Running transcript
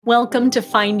Welcome to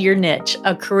Find Your Niche,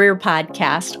 a career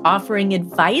podcast offering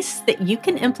advice that you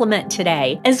can implement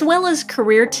today, as well as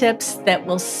career tips that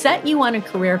will set you on a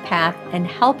career path and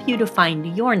help you to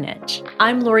find your niche.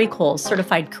 I'm Lori Cole,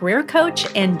 certified career coach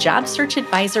and job search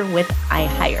advisor with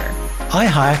iHire.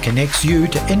 iHire connects you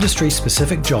to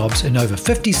industry-specific jobs in over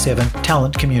 57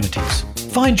 talent communities.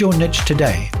 Find your niche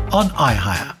today on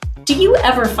iHire. Do you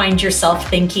ever find yourself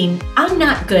thinking, I'm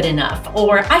not good enough,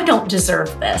 or I don't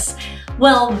deserve this?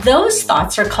 Well, those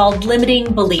thoughts are called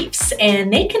limiting beliefs,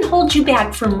 and they can hold you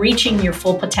back from reaching your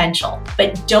full potential.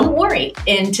 But don't worry,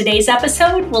 in today's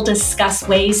episode, we'll discuss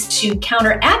ways to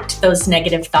counteract those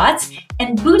negative thoughts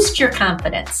and boost your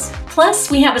confidence. Plus,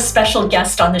 we have a special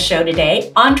guest on the show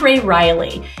today, Andre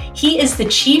Riley. He is the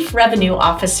Chief Revenue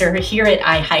Officer here at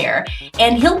iHire,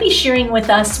 and he'll be sharing with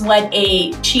us what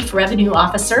a Chief Revenue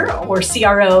Officer or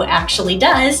CRO actually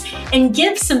does and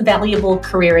give some valuable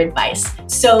career advice.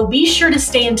 So be sure to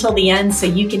stay until the end so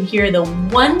you can hear the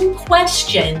one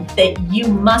question that you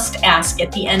must ask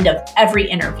at the end of every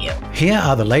interview. Here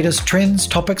are the latest trends,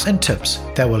 topics, and tips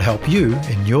that will help you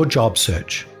in your job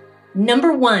search.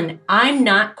 Number one, I'm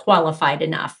not qualified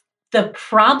enough. The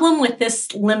problem with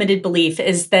this limited belief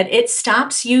is that it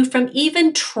stops you from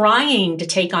even trying to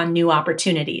take on new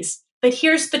opportunities. But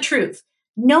here's the truth.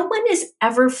 No one is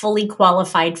ever fully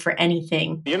qualified for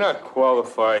anything. You're not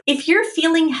qualified. If you're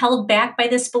feeling held back by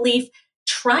this belief,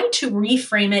 try to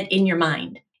reframe it in your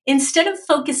mind. Instead of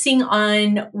focusing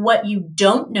on what you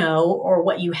don't know or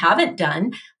what you haven't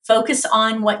done, focus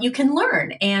on what you can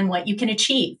learn and what you can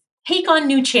achieve. Take on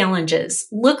new challenges,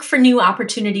 look for new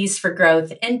opportunities for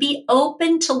growth, and be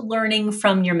open to learning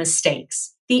from your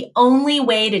mistakes. The only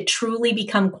way to truly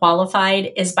become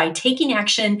qualified is by taking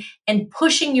action and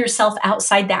pushing yourself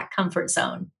outside that comfort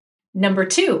zone. Number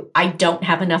two, I don't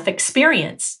have enough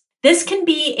experience. This can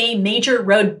be a major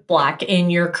roadblock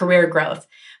in your career growth.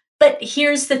 But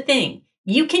here's the thing,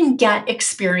 you can get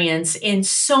experience in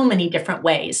so many different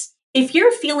ways. If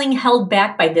you're feeling held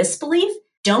back by this belief,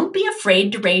 don't be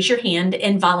afraid to raise your hand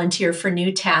and volunteer for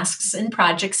new tasks and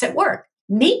projects at work.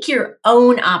 Make your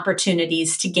own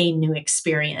opportunities to gain new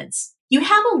experience. You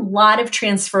have a lot of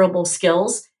transferable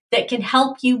skills that can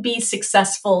help you be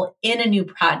successful in a new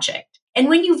project. And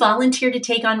when you volunteer to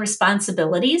take on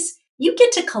responsibilities, you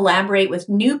get to collaborate with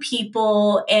new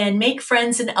people and make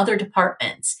friends in other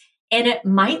departments. And it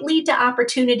might lead to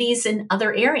opportunities in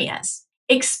other areas.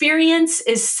 Experience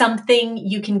is something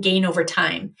you can gain over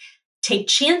time. Take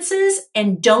chances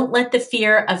and don't let the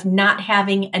fear of not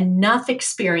having enough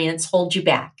experience hold you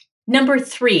back. Number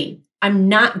three, I'm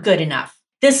not good enough.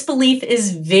 This belief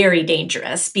is very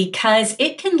dangerous because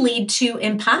it can lead to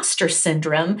imposter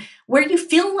syndrome where you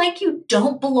feel like you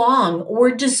don't belong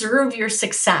or deserve your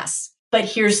success. But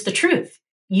here's the truth.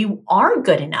 You are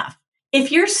good enough.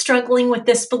 If you're struggling with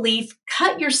this belief,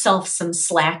 cut yourself some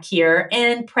slack here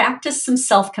and practice some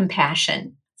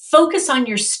self-compassion. Focus on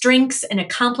your strengths and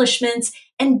accomplishments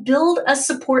and build a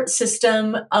support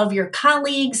system of your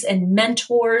colleagues and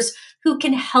mentors who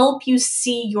can help you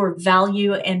see your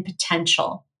value and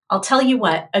potential. I'll tell you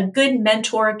what, a good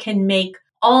mentor can make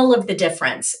all of the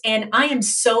difference. And I am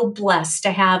so blessed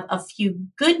to have a few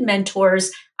good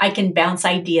mentors I can bounce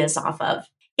ideas off of.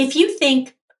 If you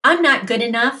think I'm not good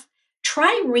enough,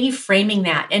 try reframing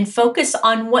that and focus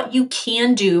on what you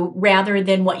can do rather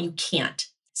than what you can't.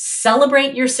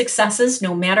 Celebrate your successes,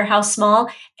 no matter how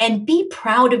small, and be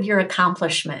proud of your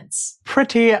accomplishments.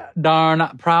 Pretty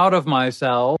darn proud of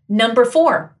myself. Number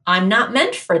four, I'm not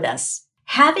meant for this.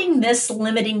 Having this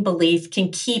limiting belief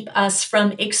can keep us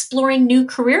from exploring new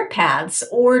career paths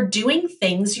or doing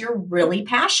things you're really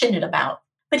passionate about.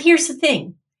 But here's the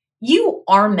thing, you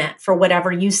are meant for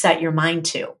whatever you set your mind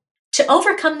to. To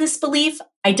overcome this belief,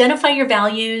 identify your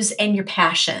values and your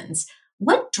passions.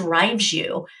 What drives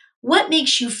you? What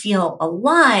makes you feel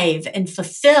alive and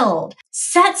fulfilled?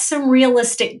 Set some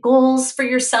realistic goals for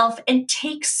yourself and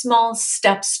take small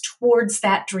steps towards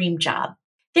that dream job.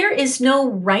 There is no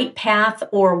right path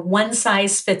or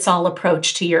one-size-fits-all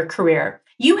approach to your career.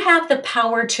 You have the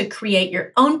power to create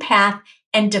your own path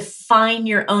and define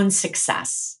your own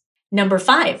success. Number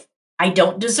five, I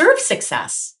don't deserve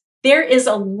success. There is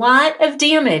a lot of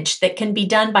damage that can be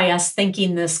done by us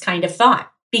thinking this kind of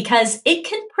thought, because it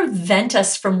can prevent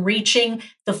us from reaching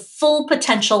the full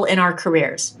potential in our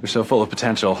careers. You're so full of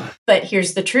potential. But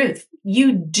here's the truth.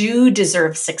 You do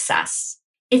deserve success.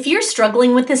 If you're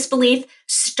struggling with this belief,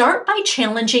 start by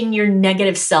challenging your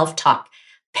negative self-talk.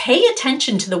 Pay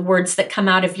attention to the words that come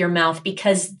out of your mouth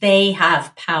because they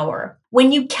have power.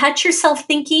 When you catch yourself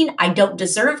thinking, I don't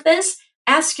deserve this,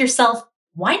 ask yourself,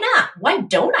 Why not? Why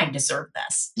don't I deserve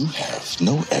this? You have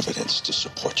no evidence to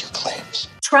support your claims.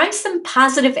 Try some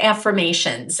positive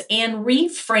affirmations and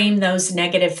reframe those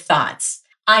negative thoughts.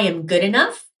 I am good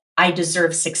enough. I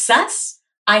deserve success.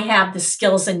 I have the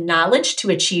skills and knowledge to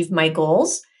achieve my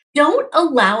goals. Don't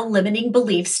allow limiting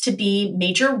beliefs to be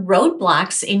major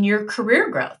roadblocks in your career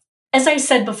growth. As I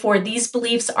said before, these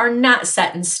beliefs are not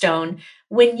set in stone.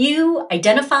 When you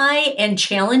identify and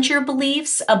challenge your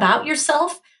beliefs about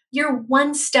yourself, you're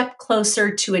one step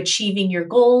closer to achieving your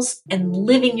goals and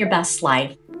living your best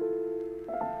life.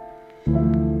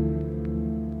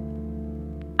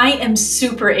 I am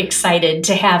super excited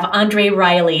to have Andre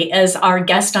Riley as our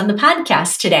guest on the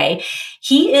podcast today.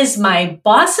 He is my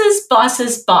boss's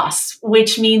boss's boss,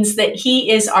 which means that he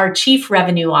is our Chief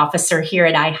Revenue Officer here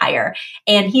at iHire,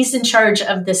 and he's in charge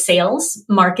of the sales,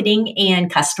 marketing, and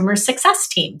customer success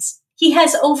teams. He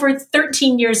has over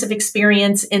 13 years of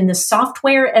experience in the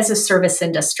software as a service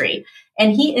industry,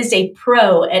 and he is a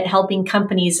pro at helping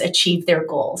companies achieve their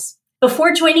goals.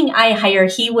 Before joining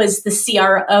iHire, he was the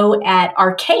CRO at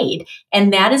Arcade,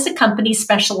 and that is a company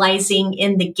specializing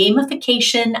in the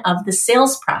gamification of the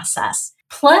sales process.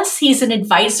 Plus, he's an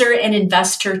advisor and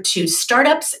investor to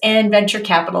startups and venture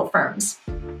capital firms.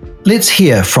 Let's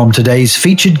hear from today's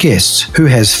featured guests who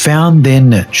has found their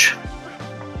niche.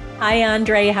 Hi,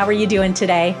 Andre. How are you doing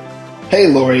today? Hey,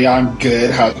 Lori. I'm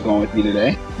good. How's it going with you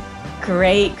today?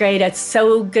 Great. It's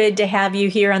so good to have you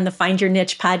here on the Find Your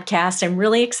Niche podcast. I'm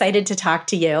really excited to talk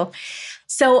to you.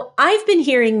 So I've been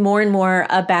hearing more and more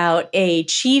about a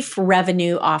chief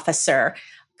revenue officer.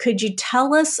 Could you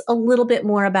tell us a little bit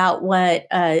more about what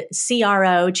a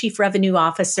CRO, chief revenue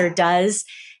officer, does?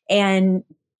 And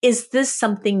is this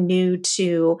something new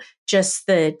to just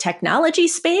the technology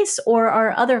space, or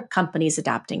are other companies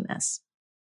adopting this?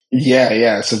 Yeah.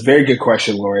 It's a very good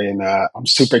question, Lori. And I'm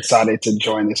super excited to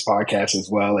join this podcast as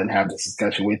well and have this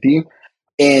discussion with you.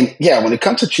 And yeah, when it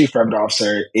comes to chief revenue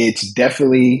officer, it's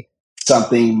definitely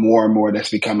something more and more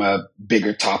that's become a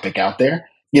bigger topic out there.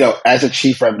 As a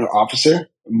chief revenue officer,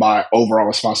 my overall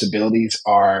responsibilities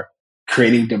are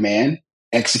creating demand,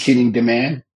 executing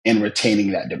demand, and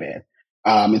retaining that demand.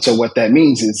 And so what that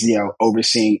means is,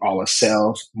 overseeing all of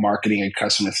sales, marketing, and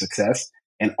customer success,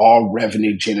 and all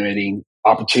revenue generating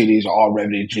opportunities, all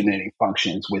revenue generating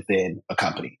functions within a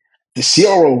company. The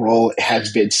CRO role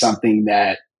has been something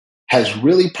that has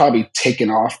really probably taken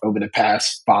off over the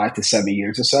past 5 to 7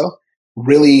 years or so,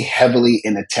 really heavily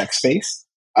in the tech space,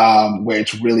 where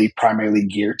it's really primarily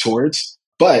geared towards.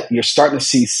 But you're starting to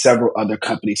see several other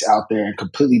companies out there in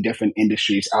completely different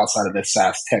industries outside of the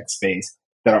SaaS tech space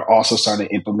that are also starting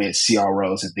to implement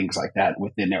CROs and things like that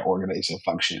within their organizational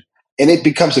function. And it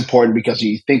becomes important because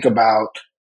you think about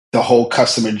the whole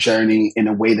customer journey in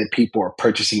a way that people are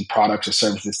purchasing products or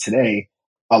services today.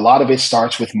 A lot of it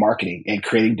starts with marketing and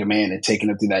creating demand and taking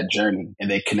them through that journey, and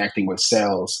then connecting with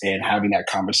sales and having that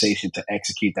conversation to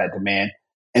execute that demand.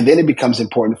 And then it becomes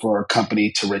important for a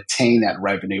company to retain that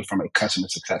revenue from a customer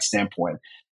success standpoint.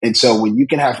 And so when you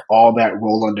can have all that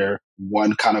roll under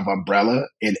one kind of umbrella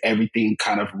and everything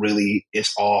kind of really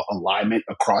is all alignment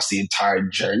across the entire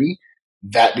journey,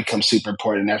 that becomes super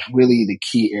important. That's really the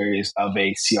key areas of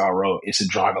a CRO, is to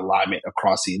drive alignment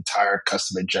across the entire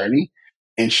customer journey,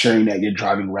 ensuring that you're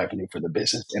driving revenue for the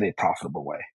business in a profitable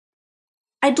way.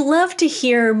 I'd love to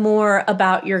hear more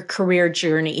about your career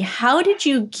journey. How did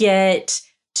you get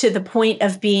to the point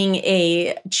of being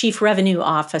a chief revenue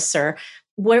officer?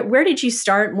 Where did you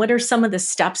start? What are some of the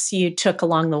steps you took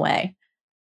along the way?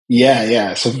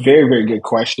 Yeah. It's a very, very good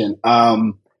question.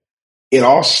 It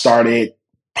all started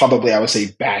probably, I would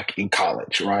say, back in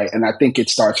college, right? And I think it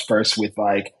starts first with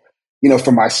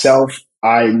for myself,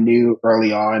 I knew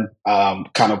early on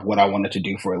kind of what I wanted to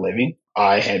do for a living.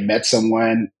 I had met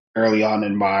someone early on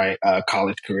in my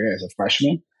college career as a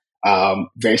freshman,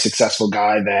 very successful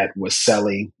guy that was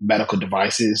selling medical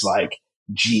devices like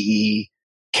GE,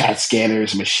 CAT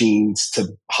scanners, machines to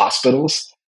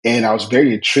hospitals. And I was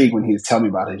very intrigued when he was telling me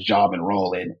about his job and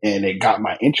role, and it got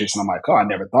my interest. And I'm like, oh, I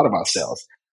never thought about sales.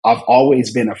 I've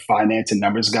always been a finance and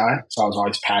numbers guy. So I was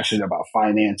always passionate about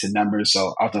finance and numbers.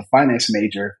 So I was a finance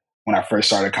major when I first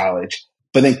started college,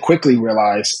 but then quickly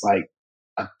realized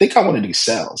I think I want to do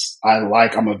sales.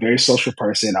 I'm a very social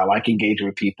person. I like engaging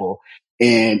with people.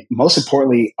 And most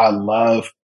importantly, I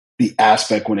love the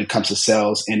aspect when it comes to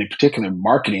sales, and in particular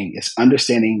marketing, is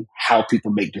understanding how people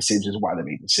make decisions, why they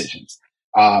make decisions.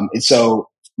 And so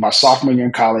my sophomore year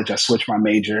in college, I switched my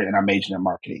major and I majored in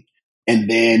marketing. And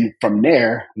then from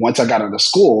there, once I got out of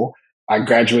school, I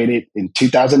graduated in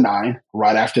 2009,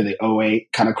 right after the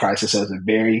 '08 kind of crisis. So it was a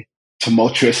very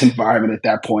tumultuous environment at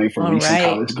that point for All recent right.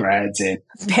 college grads. And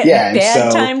yeah, and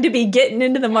Bad so time to be getting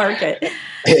into the market.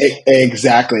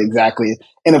 exactly.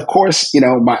 And of course,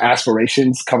 my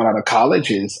aspirations coming out of college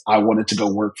is I wanted to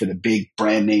go work for the big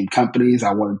brand name companies.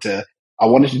 I wanted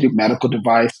to do medical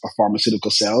device or pharmaceutical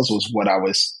sales was what I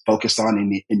was focused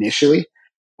on initially,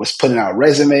 was putting out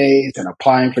resumes and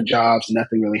applying for jobs,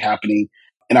 nothing really happening.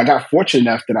 And I got fortunate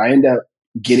enough that I ended up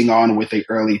getting on with an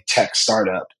early tech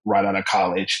startup right out of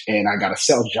college. And I got a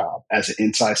sales job as an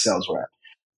inside sales rep.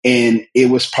 And it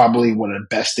was probably one of the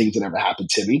best things that ever happened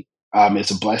to me.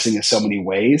 It's a blessing in so many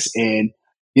ways. And,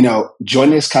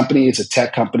 joining this company is a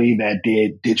tech company that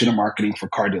did digital marketing for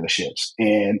car dealerships.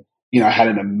 And, I had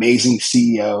an amazing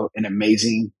CEO, an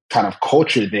amazing kind of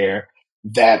culture there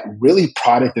that really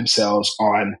prided themselves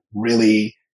on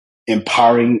really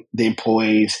empowering the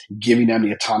employees, giving them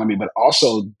the autonomy, but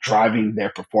also driving their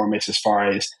performance as far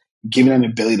as giving them the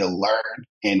ability to learn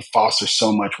and foster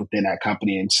so much within that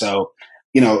company. And so,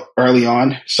 early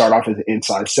on, start off as an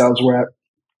inside sales rep.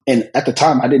 And at the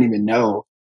time, I didn't even know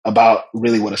about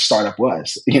really what a startup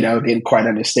was, didn't quite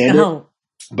understand it, Oh,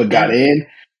 but got yeah. in.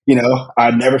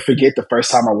 I'll never forget the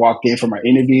first time I walked in for my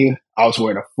interview. I was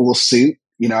wearing a full suit.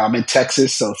 I'm in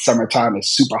Texas, so summertime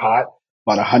is super hot,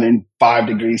 about 105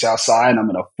 degrees outside, and I'm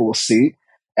in a full suit.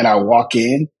 And I walk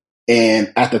in,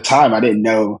 and at the time, I didn't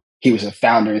know he was a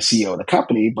founder and CEO of the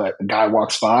company, but a guy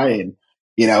walks by, and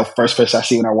first person I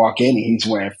see when I walk in, and he's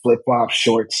wearing flip flops,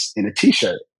 shorts, and a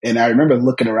t-shirt. And I remember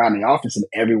looking around the office, and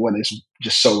everyone is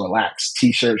just so relaxed,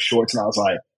 t-shirt, shorts, and I was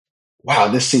like, wow,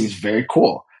 this seems very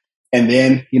cool. And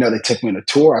then, they took me on a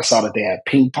tour. I saw that they had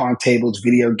ping pong tables,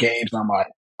 video games. And I'm like,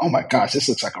 oh my gosh, this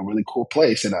looks like a really cool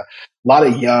place. And a lot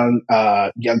of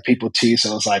young people too.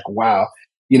 So it was like, wow,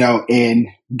 and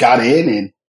got in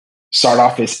and started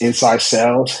off as inside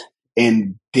sales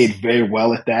and did very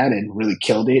well at that and really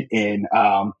killed it. And,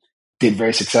 did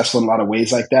very successful in a lot of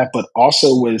ways like that, but also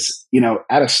was,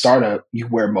 at a startup, you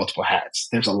wear multiple hats.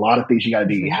 There's a lot of things you got to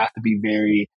do. You Mhm. have to be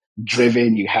very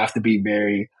driven. You have to be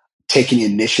very taking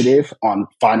initiative on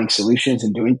finding solutions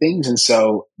and doing things. And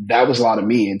so that was a lot of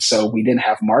me. And so we didn't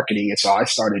have marketing. And so I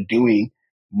started doing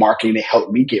marketing to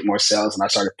help me get more sales. And I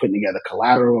started putting together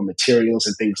collateral and materials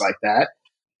and things like that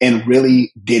and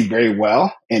really did very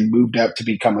well and moved up to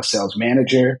become a sales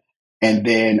manager and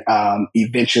then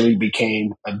eventually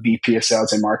became a VP of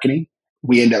sales and marketing.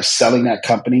 We ended up selling that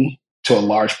company to a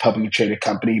large publicly traded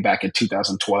company back in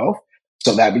 2012.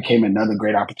 So that became another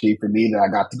great opportunity for me that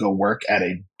I got to go work at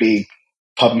a big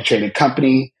publicly traded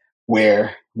company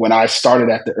where when I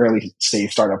started at the early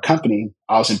stage startup company,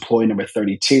 I was employee number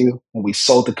 32. When we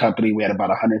sold the company, we had about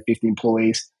 150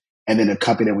 employees. And then the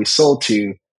company that we sold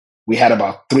to, we had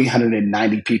about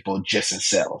 390 people just in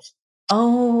sales.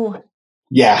 Oh,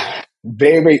 Yeah,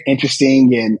 very, very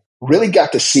interesting and really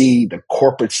got to see the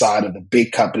corporate side of the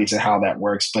big companies and how that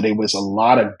works. But it was a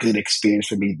lot of good experience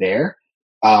for me there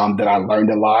that I learned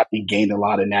a lot and gained a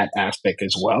lot in that aspect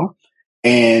as well.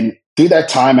 And through that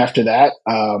time after that,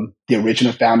 the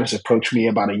original founders approached me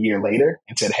about a year later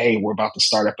and said, hey, we're about to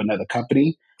start up another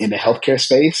company in the healthcare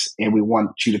space, and we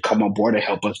want you to come on board and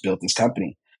help us build this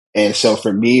company. And so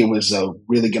for me, it was a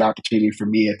really good opportunity for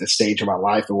me at the stage of my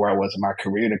life and where I was in my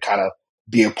career to kind of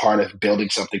be a part of building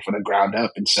something from the ground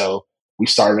up. And so we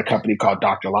started a company called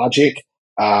Dr. Logic,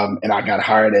 and I got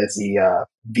hired as the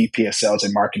VP of sales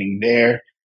and marketing there.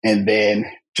 And then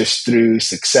just through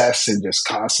success and just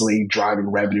constantly driving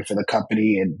revenue for the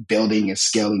company and building and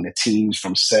scaling the teams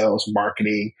from sales,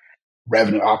 marketing,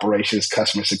 revenue operations,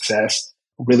 customer success,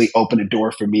 really opened the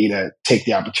door for me to take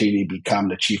the opportunity to become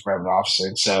the chief revenue officer.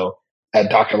 And so at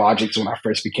Dr. Logic is when I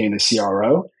first became the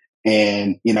CRO.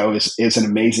 And, it's an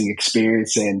amazing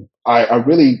experience. And I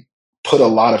really put a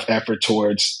lot of effort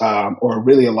towards, or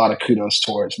really a lot of kudos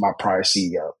towards my prior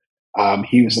CEO.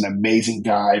 He was an amazing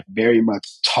guy, very much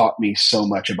taught me so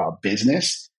much about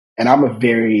business. And I'm a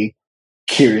very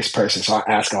curious person. So I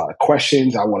ask a lot of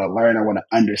questions. I want to learn. I want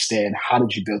to understand, how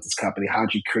did you build this company? How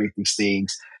did you create these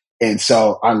things? And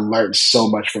so I learned so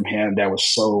much from him that was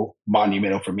so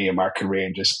monumental for me in my career,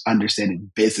 and just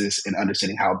understanding business and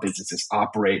understanding how businesses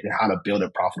operate and how to build a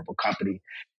profitable company.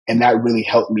 And that really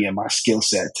helped me in my skill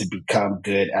set to become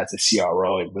good as a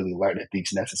CRO and really learn the things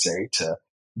necessary to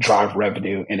drive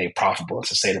revenue in a profitable and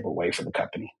sustainable way for the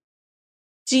company.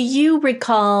 do you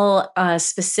recall a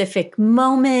specific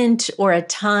moment or a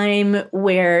time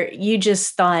where you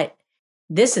just thought,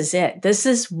 this is it? This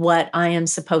is what I am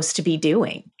supposed to be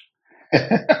doing?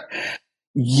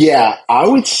 Yeah, I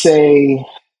would say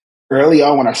early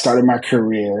on when I started my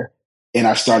career and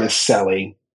I started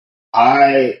selling,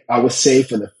 I would say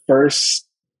for the first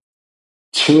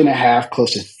 2.5,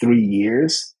 close to 3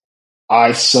 years,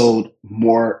 I sold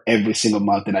more every single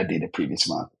month than I did the previous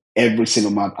month. Every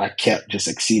single month, I kept just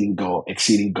exceeding goal,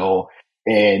 exceeding goal.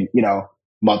 And,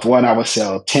 month one, I would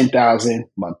sell 10,000,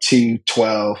 month two,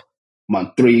 12,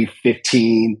 month three,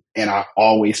 15. And I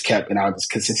always kept, and I was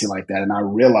consistent like that. And I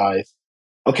realized,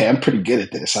 okay, I'm pretty good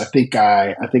at this. I think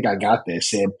I got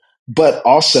this. But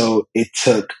also it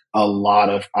took a lot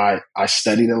of, I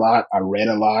studied a lot. I read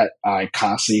a lot. I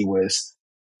constantly was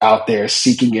out there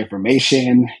seeking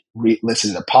information,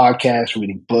 listening to podcasts,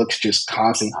 reading books, just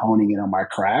constantly honing in on my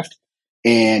craft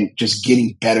and just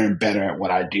getting better and better at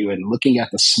what I do and looking at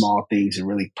the small things and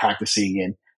really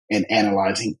practicing and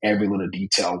analyzing every little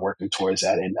detail and working towards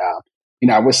that. And,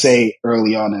 I would say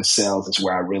early on in sales is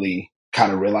where I really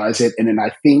kind of realized it. And then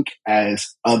I think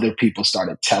as other people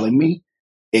started telling me,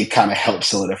 it kind of helped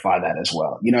solidify that as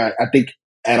well. I think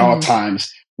at all Mm-hmm.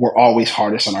 times, we're always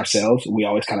hardest on ourselves. We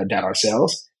always kind of doubt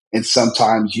ourselves. And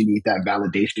sometimes you need that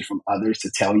validation from others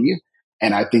to tell you.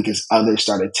 And I think as others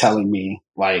started telling me,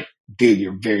 like, dude,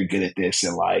 you're very good at this.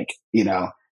 And like,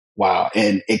 wow.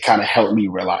 And it kind of helped me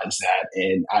realize that.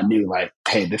 And I knew like,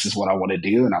 hey, this is what I want to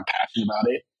do. And I'm passionate about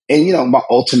it. And, my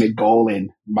ultimate goal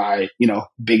and my,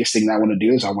 biggest thing that I want to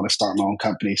do is I want to start my own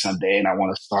company someday and I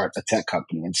want to start a tech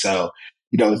company. And so,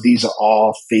 these are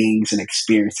all things and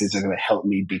experiences that are going to help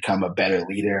me become a better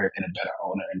leader and a better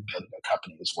owner and building a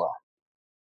company as well.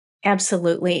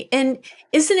 Absolutely. And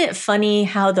isn't it funny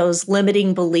how those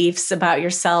limiting beliefs about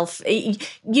yourself,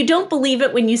 you don't believe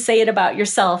it when you say it about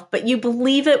yourself, but you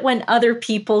believe it when other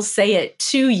people say it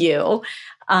to you,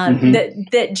 Mm-hmm.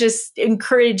 that just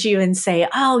encourage you and say,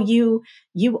 oh, you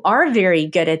are very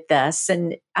good at this.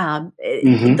 And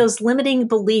Mm-hmm. those limiting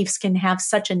beliefs can have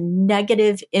such a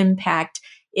negative impact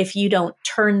if you don't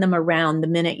turn them around the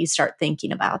minute you start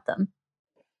thinking about them.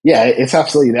 Yeah, it's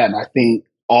absolutely that. And I think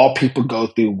all people go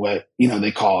through what,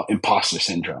 they call imposter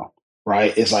syndrome,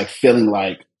 right? It's like feeling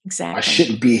like I Exactly.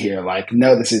 shouldn't be here. Like,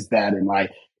 no, this is that. And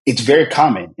like, it's very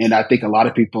common. And I think a lot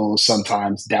of people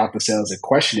sometimes doubt themselves and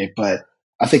question it. But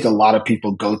I think a lot of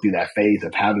people go through that phase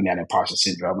of having that imposter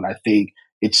syndrome. And I think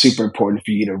it's super important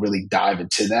for you to really dive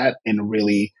into that and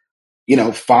really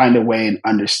find a way and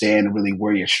understand really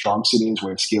where your strong suit is,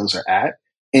 where your skills are at,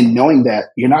 and knowing that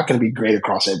you're not going to be great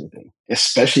across everything,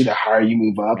 especially the higher you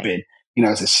move up. Right. And,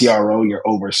 as a CRO, you're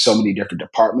over so many different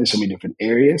departments, so many different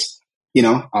areas.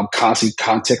 I'm constantly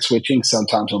context switching.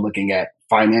 Sometimes I'm looking at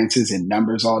finances and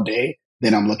numbers all day.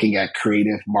 Then I'm looking at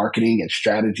creative marketing and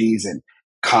strategies and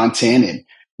content and,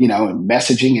 and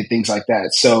messaging and things like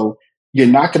that. So, you're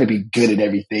not going to be good at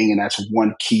everything. And that's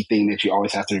one key thing that you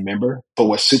always have to remember. But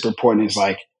what's super important is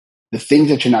like the things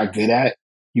that you're not good at,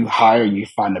 you hire, you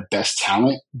find the best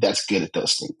talent that's good at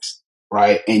those things.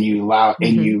 Right. And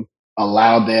Mm-hmm. you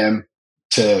allow them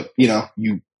to,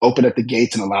 you open up the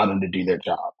gates and allow them to do their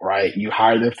job. Right. You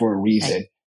hire them for a Right. reason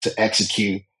to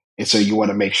execute. And so you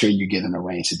want to make sure you give them the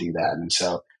reins to do that. And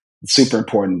so it's super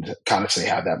important to kind of say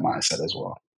have that mindset as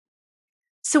well.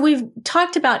 So we've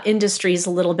talked about industries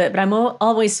a little bit, but I'm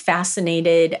always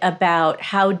fascinated about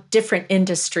how different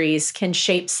industries can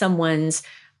shape someone's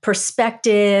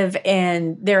perspective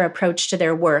and their approach to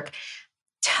their work.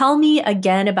 Tell me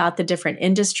again about the different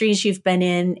industries you've been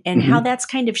in and how Mm-hmm. that's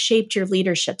kind of shaped your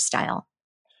leadership style.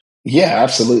 Yeah,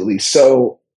 absolutely.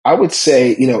 So I would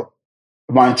say,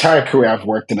 my entire career, I've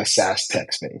worked in a SaaS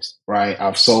tech space, right?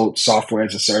 I've sold software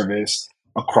as a service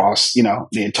across, the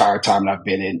entire time that I've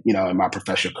been in my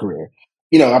professional career.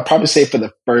 I'd probably say for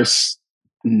the first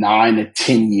 9 to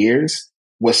 10 years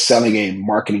was selling a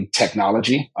marketing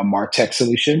technology, a MarTech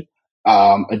solution,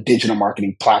 a digital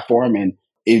marketing platform. And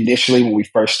initially, when we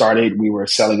first started, we were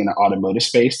selling in the automotive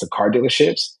space to car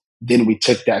dealerships. Then we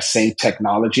took that same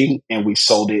technology and we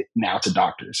sold it now to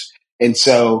doctors. And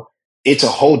so it's a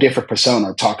whole different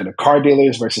persona talking to car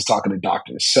dealers versus talking to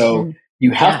doctors. So Mm,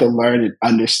 you have yeah. to learn and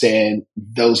understand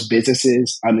those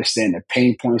businesses, understand the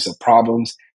pain points, the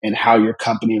problems, and how your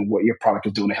company and what your product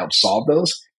is doing to help solve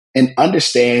those, and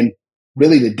understand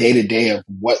really the day to day of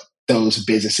what those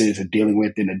businesses are dealing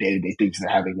with and the day to day things they're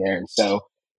having there. And so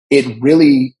it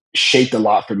really shaped a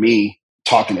lot for me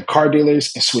talking to car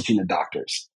dealers and switching to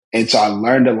doctors. And so I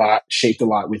learned a lot, shaped a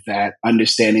lot with that,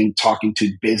 understanding, talking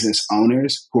to business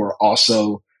owners who are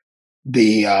also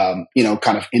the,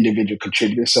 kind of individual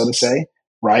contributors, so to say,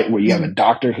 right? Where you have a Mm,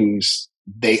 doctor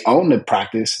they own the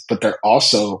practice, but they're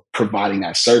also providing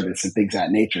that service and things of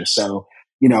that nature. So,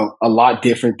 a lot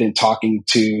different than talking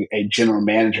to a general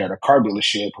manager at a car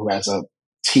dealership who has a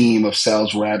team of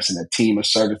sales reps and a team of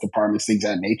service departments, things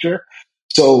of that nature.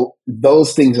 So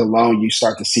those things alone, you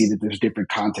start to see that there's different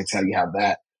contexts how you have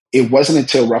that. it wasn't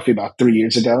until roughly about 3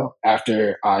 years ago,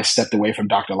 after I stepped away from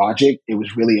Dr. Logic, it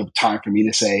was really a time for me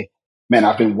to say, man,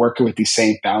 I've been working with these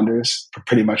same founders for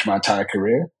pretty much my entire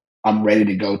career. I'm ready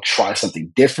to go try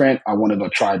something different. I want to go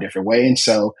try a different way. And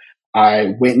so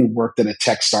I went and worked at a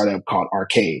tech startup called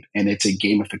Arcade, and it's a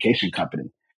gamification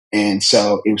company. And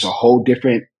so it was a whole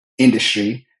different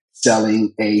industry,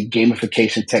 selling a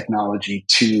gamification technology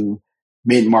to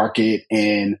mid-market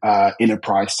and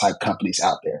enterprise type companies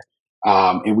out there.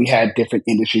 And we had different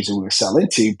industries that we would sell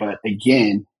into, but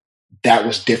again, that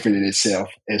was different in itself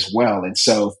as well. And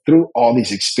so through all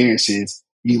these experiences,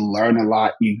 you learn a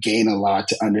lot, you gain a lot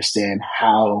to understand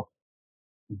how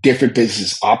different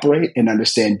businesses operate and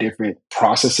understand different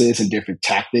processes and different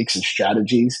tactics and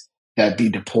strategies that be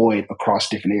deployed across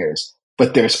different areas.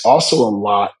 But there's also a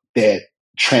lot that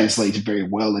translates very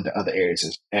well into other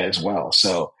areas as well.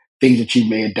 So things that you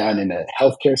may have done in the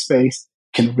healthcare space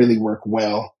can really work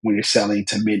well when you're selling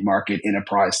to mid-market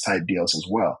enterprise type deals as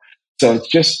well. So it's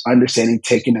just understanding,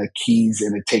 taking the keys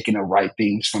and taking the right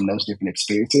things from those different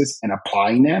experiences and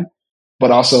applying them,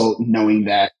 but also knowing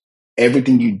that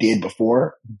everything you did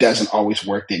before doesn't always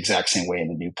work the exact same way in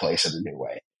the new place or the new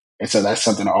way. And so that's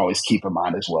something to always keep in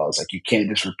mind as well. It's like you can't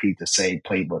just repeat the same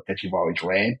playbook that you've always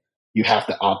ran. You have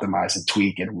to optimize and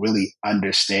tweak and really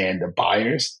understand the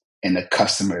buyers and the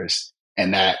customers.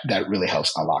 And that really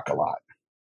helps unlock a lot.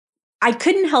 I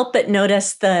couldn't help but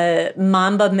notice the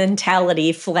Mamba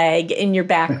mentality flag in your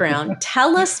background.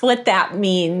 Tell us what that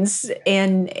means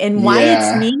and why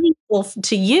it's meaningful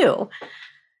to you.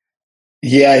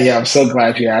 Yeah. I'm so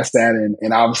glad you asked that.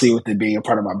 And obviously with it being a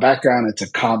part of my background, it's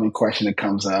a common question that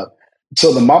comes up.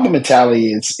 So the Mamba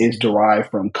mentality is derived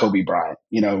from Kobe Bryant,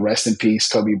 rest in peace,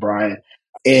 Kobe Bryant.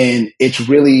 And it's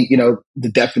really,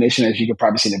 the definition, as you can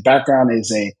probably see in the background,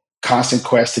 is a constant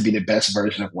quest to be the best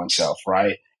version of oneself,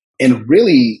 right? And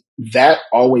really that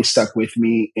always stuck with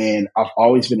me. And I've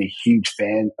always been a huge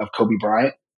fan of Kobe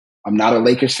Bryant. I'm not a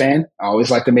Lakers fan. I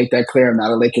always like to make that clear. I'm not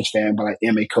a Lakers fan, but I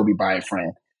am a Kobe Bryant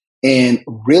fan. And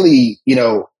really,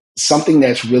 something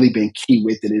that's really been key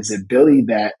with it is the ability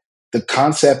that the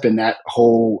concept and that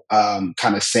whole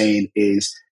kind of saying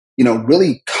is,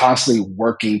 really constantly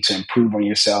working to improve on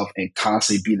yourself and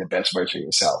constantly be the best version of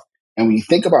yourself. And when you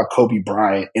think about Kobe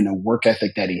Bryant and the work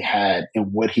ethic that he had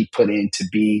and what he put in to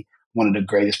be one of the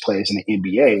greatest players in the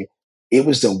NBA, it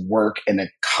was the work and the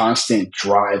constant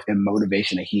drive and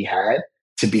motivation that he had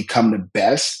to become the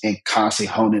best and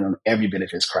constantly hone in on every bit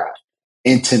of his craft.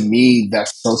 And to me,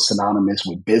 that's so synonymous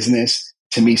with business.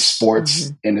 To me,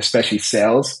 sports and especially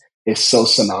sales is so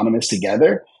synonymous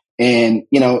together. And,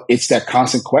 it's that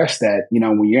constant quest that,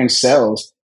 when you're in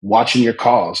sales, watching your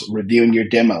calls, reviewing your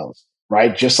demos,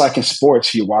 right? Just like in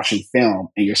sports, you're watching film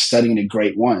and you're studying the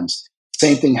great ones.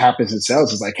 Same thing happens in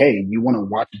sales. It's like, hey, you want to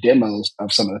watch demos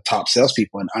of some of the top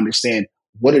salespeople and understand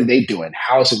what are they doing?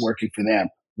 How is it working for them?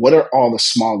 What are all the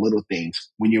small little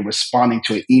things when you're responding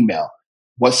to an email?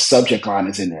 What subject line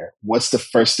is in there? What's the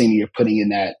first thing you're putting in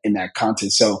that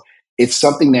content? So it's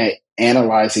something that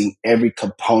analyzing every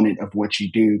component of what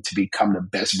you do to become the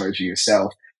best version of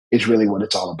yourself is really what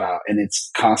it's all about. And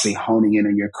it's constantly honing in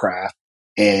on your craft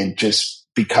and just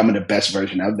becoming the best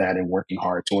version of that and working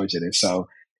hard towards it. And so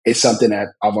it's something that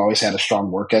I've always had a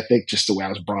strong work ethic, just the way I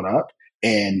was brought up.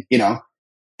 And,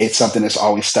 it's something that's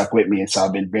always stuck with me. And so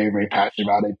I've been very, very passionate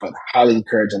about it, but highly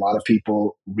encourage a lot of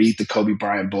people read the Kobe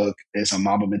Bryant book. It's a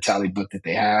Mamba mentality book that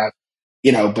they have,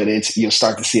 but you'll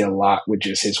start to see a lot with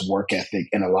just his work ethic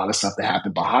and a lot of stuff that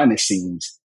happened behind the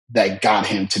scenes that got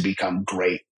him to become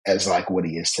great as like what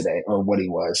he is today or what he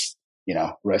was,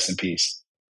 rest in peace.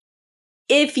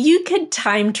 If you could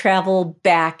time travel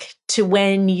back to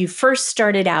when you first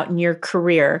started out in your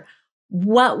career,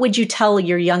 what would you tell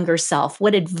your younger self?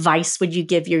 What advice would you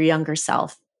give your younger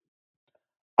self?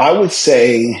 I would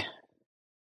say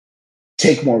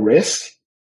take more risk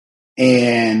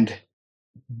and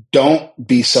don't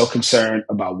be so concerned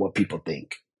about what people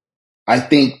think. I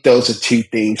think those are two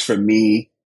things for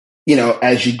me.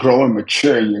 As you grow and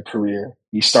mature in your career,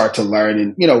 you start to learn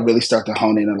and, really start to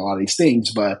hone in on a lot of these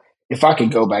things. But if I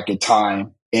could go back in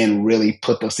time and really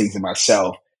put those things in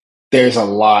myself, there's a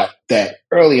lot that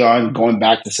early on, going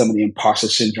back to some of the imposter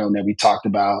syndrome that we talked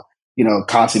about,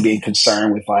 constantly being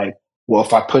concerned with like, well,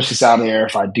 if I push this out there,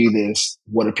 if I do this,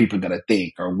 what are people going to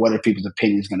think? Or what are people's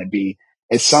opinions going to be?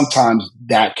 And sometimes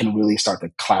that can really start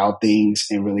to cloud things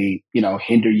and really,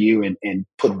 hinder you and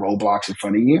put roadblocks in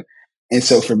front of you. And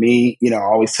so for me, I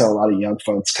always tell a lot of young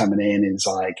folks coming in is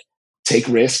like, take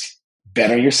risk,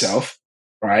 bet on yourself,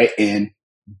 right? And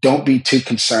don't be too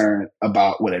concerned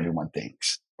about what everyone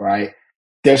thinks, right?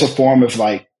 There's a form of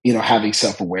like having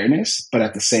self-awareness, but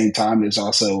at the same time, there's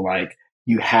also like,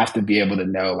 you have to be able to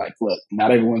know, like, look,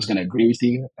 not everyone's going to agree with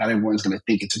you. Not everyone's going to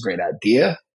think it's a great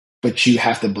idea, but you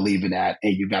have to believe in that.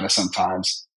 And you got to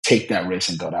sometimes take that risk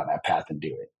and go down that path and do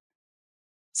it.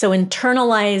 So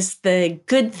internalize the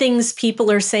good things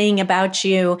people are saying about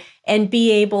you and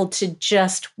be able to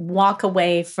just walk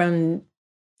away from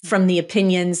the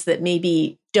opinions that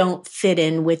maybe don't fit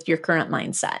in with your current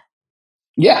mindset.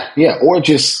 Yeah, yeah. Or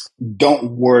just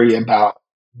don't worry about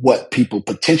what people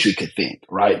potentially could think,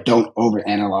 right? Don't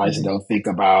overanalyze and don't think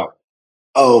about,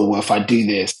 oh, well, if I do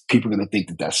this, people are going to think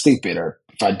that that's stupid. Or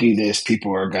if I do this,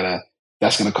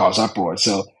 that's going to cause uproar.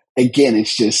 So again,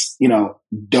 it's just,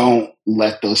 don't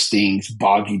let those things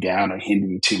bog you down or hinder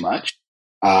you too much.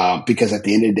 Because at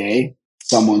the end of the day,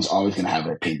 someone's always going to have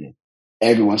an opinion.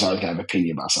 Everyone's always going to have an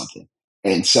opinion about something.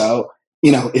 And so,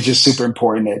 it's just super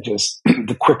important that just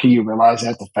the quicker you realize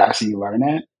that, the faster you learn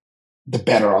that, the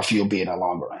better off you'll be in the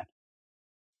long run.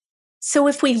 So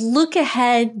if we look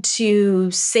ahead to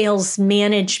sales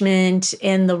management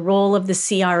and the role of the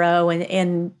CRO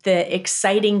and the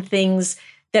exciting things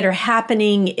that are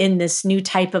happening in this new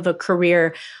type of a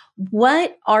career,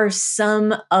 what are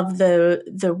some of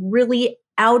the really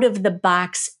out of the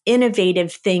box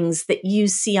innovative things that you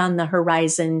see on the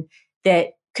horizon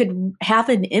that could have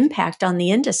an impact on the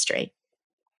industry?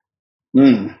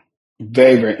 Very,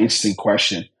 very interesting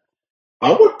question.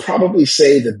 I would probably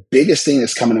say the biggest thing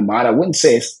that's coming to mind, I wouldn't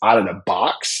say it's out of the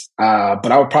box,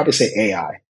 but I would probably say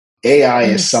AI. AI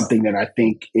is something that I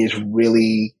think is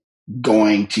really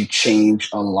going to change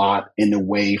a lot in the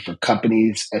way for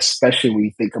companies, especially when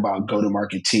you think about go to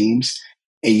market teams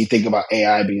and you think about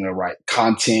AI being the right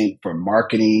content for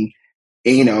marketing.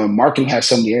 And, and marketing has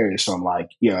so many areas from like,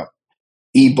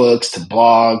 ebooks to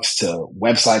blogs to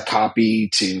website copy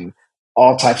to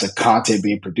all types of content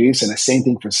being produced. And the same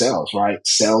thing for sales, right?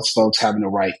 Sales folks having the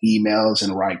right emails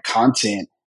and the right content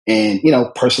and,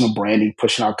 personal branding,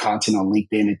 pushing out content on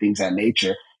LinkedIn and things of that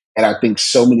nature. And I think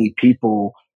so many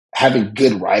people having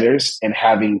good writers and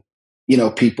having,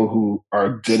 people who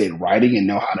are good at writing and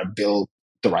know how to build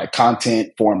the right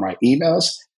content, form right emails,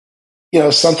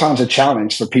 sometimes a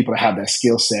challenge for people to have that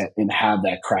skill set and have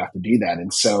that craft to do that.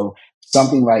 And so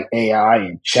something like AI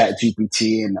and Chat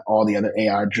GPT and all the other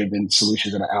AI driven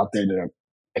solutions that are out there that are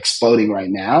exploding right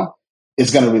now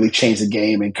is going to really change the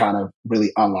game and kind of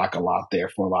really unlock a lot there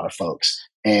for a lot of folks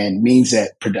and means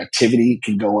that productivity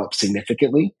can go up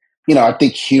significantly. I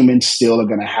think humans still are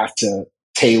going to have to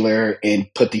tailor and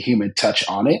put the human touch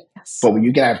on it. Yes. But when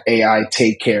you can have AI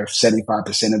take care of 75%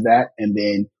 of that, and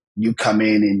then you come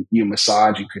in and you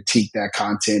massage and critique that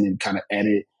content and kind of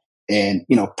edit and,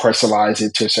 personalize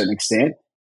it to a certain extent,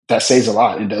 that saves a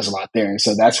lot and does a lot there. And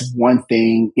so that's one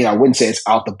thing, I wouldn't say it's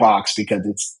out the box because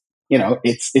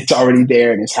it's already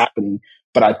there and it's happening.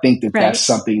 But I think that that's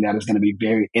something that is going to be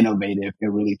very innovative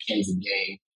and really change the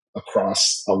game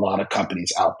across a lot of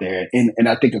companies out there. And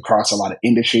I think across a lot of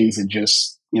industries and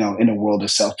just, in the world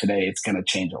itself today, it's going to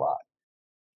change a lot.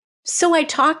 So I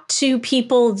talk to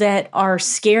people that are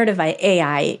scared of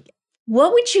AI.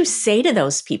 What would you say to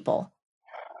those people?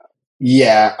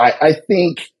 Yeah, I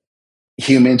think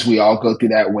humans, we all go through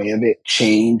that way of it.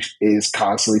 Change is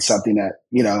constantly something that,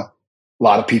 a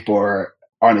lot of people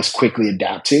aren't as quickly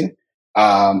adapt to.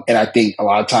 And I think a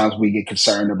lot of times we get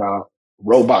concerned about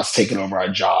robots taking over our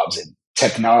jobs and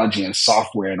technology and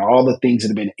software and all the things that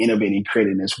have been innovating and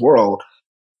created in this world.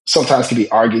 Sometimes can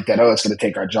be argued that, oh, it's going to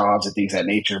take our jobs and things of that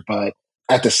nature. But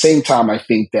at the same time, I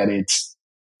think that it's,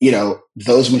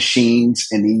 those machines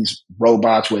and these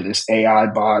robots, whether it's AI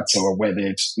bots or whether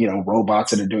it's, robots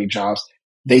that are doing jobs,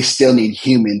 they still need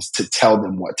humans to tell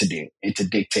them what to do and to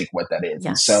dictate what that is. Yes.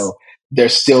 And so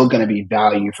there's still going to be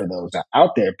value for those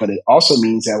out there. But it also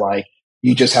means that like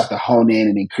you just have to hone in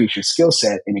and increase your skill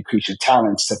set and increase your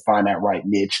talents to find that right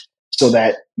niche so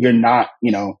that you're not,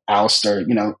 ousted,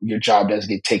 your job doesn't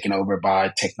get taken over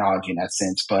by technology in that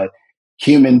sense. But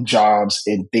human jobs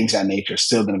and things of that nature are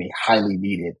still going to be highly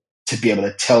needed to be able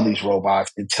to tell these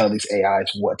robots and tell these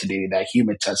AIs what to do. That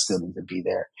human touch still needs to be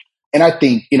there. And I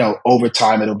think, over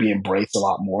time it'll be embraced a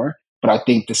lot more. But I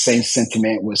think the same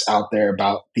sentiment was out there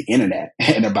about the internet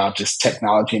and about just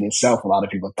technology in itself. A lot of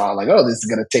people thought like, oh, this is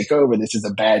going to take over. This is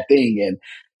a bad thing. And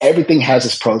everything has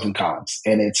its pros and cons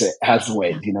and it has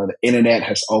ways. The internet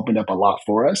has opened up a lot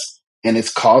for us and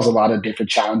it's caused a lot of different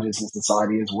challenges in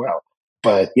society as well.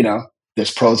 But,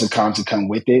 there's pros and cons that come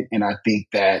with it. And I think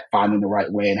that finding the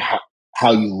right way and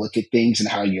how you look at things and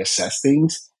how you assess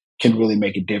things can really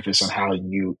make a difference on how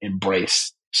you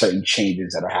embrace certain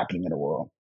changes that are happening in the world.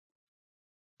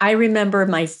 I remember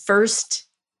my first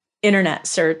internet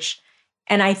search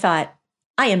and I thought,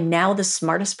 I am now the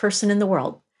smartest person in the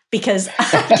world because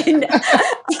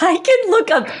I can look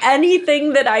up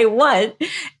anything that I want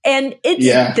and it's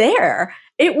Yeah. there.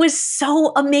 It was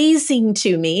so amazing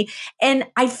to me. And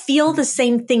I feel the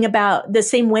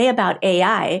same way about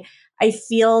AI. I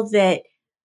feel that,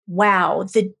 wow,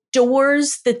 the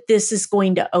doors that this is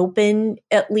going to open,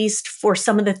 at least for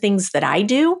some of the things that I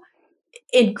do,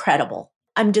 incredible.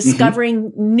 I'm Mhm.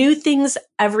 discovering new things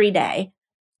every day.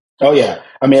 Oh yeah.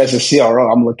 I mean, as a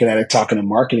CRO, I'm looking at it, talking to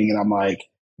marketing, and I'm like,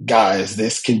 guys,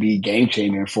 this can be game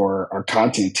changing for our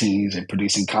content teams and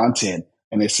producing content.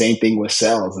 And the same thing with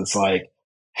sales. It's like,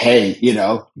 hey, you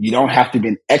don't have to be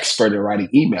an expert at writing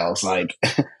emails. Like,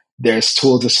 there's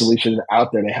tools and solutions out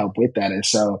there to help with that. And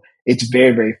so it's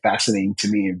very, very fascinating to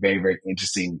me and very, very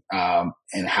interesting,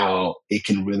 and how it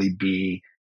can really be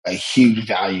a huge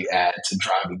value add to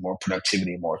driving more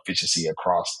productivity and more efficiency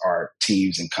across our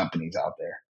teams and companies out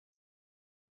there.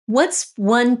 What's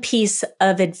one piece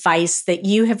of advice that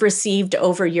you have received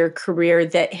over your career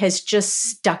that has just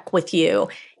stuck with you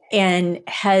and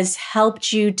has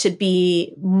helped you to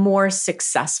be more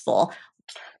successful?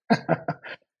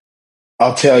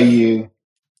 I'll tell you,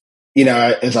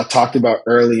 as I talked about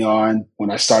early on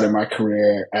when I started my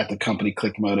career at the company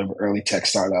ClickMotive, early tech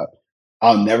startup,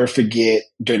 I'll never forget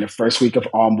during the first week of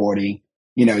onboarding,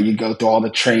 you go through all the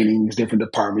trainings, different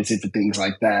departments, different things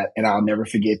like that. And I'll never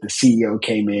forget the CEO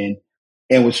came in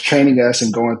and was training us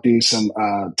and going through some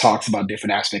talks about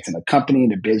different aspects in the company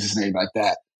and the business and everything like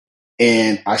that.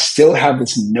 And I still have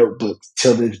this notebook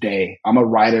till this day. I'm a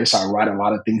writer, so I write a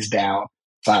lot of things down.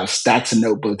 So I have stacks of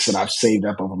notebooks that I've saved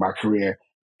up over my career.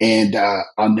 And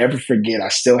I'll never forget, I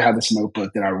still have this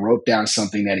notebook that I wrote down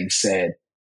something that he said.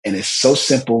 And it's so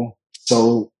simple,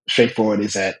 so straightforward,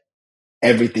 is that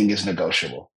everything is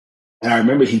negotiable. And I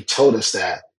remember he told us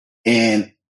that.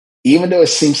 And even though it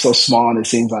seems so small and it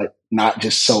seems like not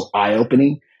just so eye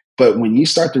opening, but when you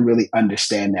start to really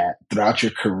understand that throughout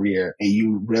your career and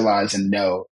you realize and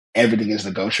know everything is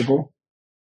negotiable,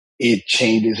 it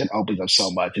changes and opens up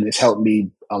so much. And it's helped me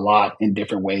a lot in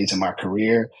different ways in my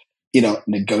career,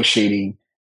 negotiating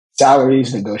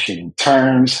salaries, negotiating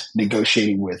terms,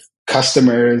 negotiating with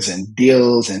customers and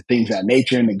deals and things of that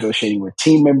nature, negotiating with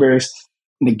team members,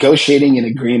 negotiating and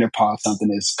agreeing upon something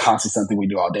is constantly something we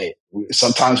do all day.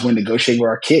 Sometimes we're negotiating with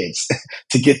our kids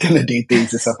to get them to do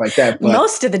things and stuff like that. But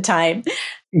Most of the time.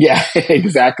 yeah,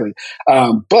 exactly.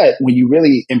 But when you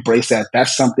really embrace that,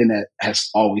 that's something that has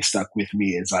always stuck with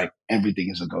me, is like everything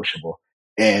is negotiable.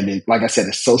 And like I said,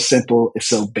 it's so simple, it's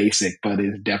so basic, but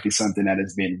it's definitely something that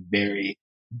has been very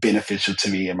beneficial to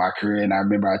me in my career. And I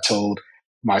remember I told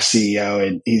my CEO,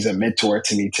 and he's a mentor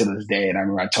to me to this day. And I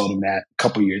remember I told him that a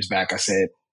couple years back. I said,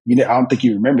 I don't think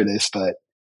you remember this, but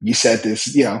you said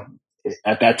this,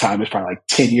 at that time, it's probably like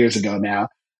 10 years ago now.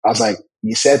 I was like,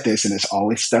 you said this and it's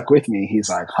always stuck with me. He's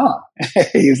like, huh.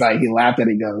 He's like, he laughed at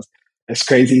it. He goes, it's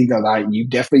crazy. He goes, you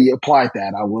definitely applied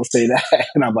that. I will say that.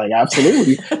 And I'm like,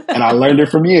 absolutely. And I learned it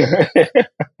from you.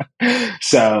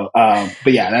 So,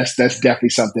 but yeah, that's definitely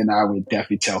something I would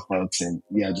definitely tell folks. And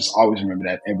just always remember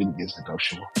that everything is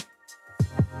negotiable.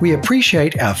 We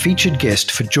appreciate our featured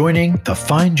guest for joining the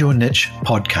Find Your Niche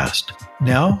podcast.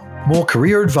 Now, more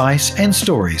career advice and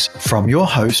stories from your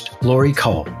host, Laurie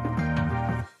Cole.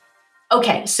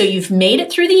 Okay, so you've made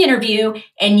it through the interview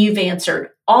and you've answered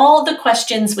all the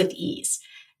questions with ease.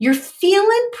 You're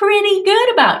feeling pretty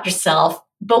good about yourself,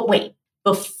 but wait,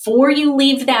 before you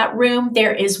leave that room,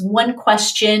 there is one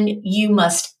question you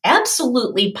must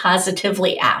absolutely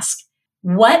positively ask.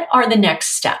 What are the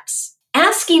next steps?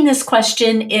 Asking this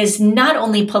question is not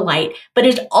only polite, but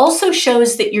it also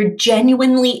shows that you're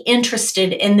genuinely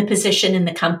interested in the position in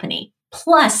the company.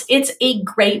 Plus, it's a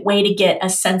great way to get a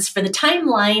sense for the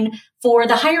timeline for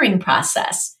the hiring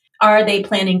process. Are they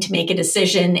planning to make a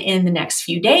decision in the next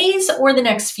few days or the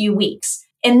next few weeks?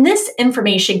 And this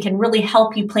information can really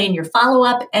help you plan your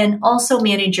follow-up and also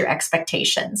manage your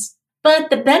expectations. But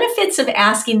the benefits of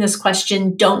asking this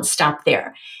question don't stop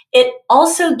there. It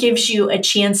also gives you a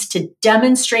chance to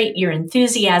demonstrate your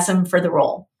enthusiasm for the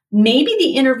role. Maybe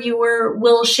the interviewer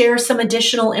will share some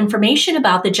additional information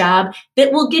about the job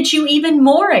that will get you even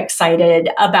more excited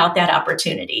about that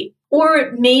opportunity.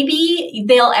 Or maybe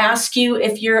they'll ask you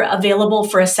if you're available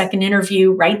for a second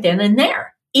interview right then and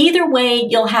there. Either way,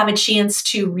 you'll have a chance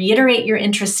to reiterate your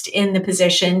interest in the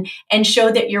position and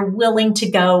show that you're willing to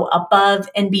go above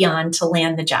and beyond to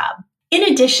land the job. In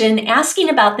addition, asking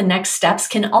about the next steps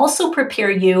can also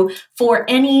prepare you for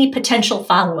any potential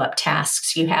follow-up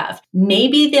tasks you have.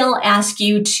 Maybe they'll ask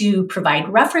you to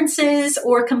provide references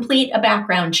or complete a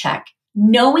background check.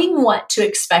 Knowing what to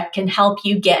expect can help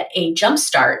you get a jump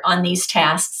start on these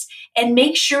tasks and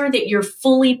make sure that you're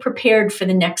fully prepared for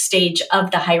the next stage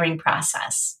of the hiring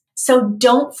process. So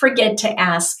don't forget to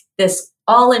ask this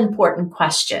all-important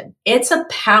question. It's a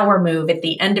power move at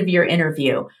the end of your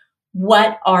interview.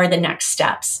 What are the next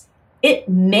steps? It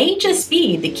may just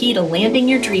be the key to landing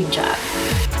your dream job.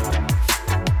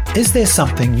 Is there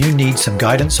something you need some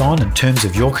guidance on in terms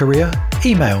of your career?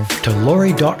 Email to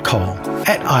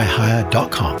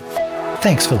laurie.cole@ihire.com.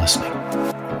 Thanks for listening.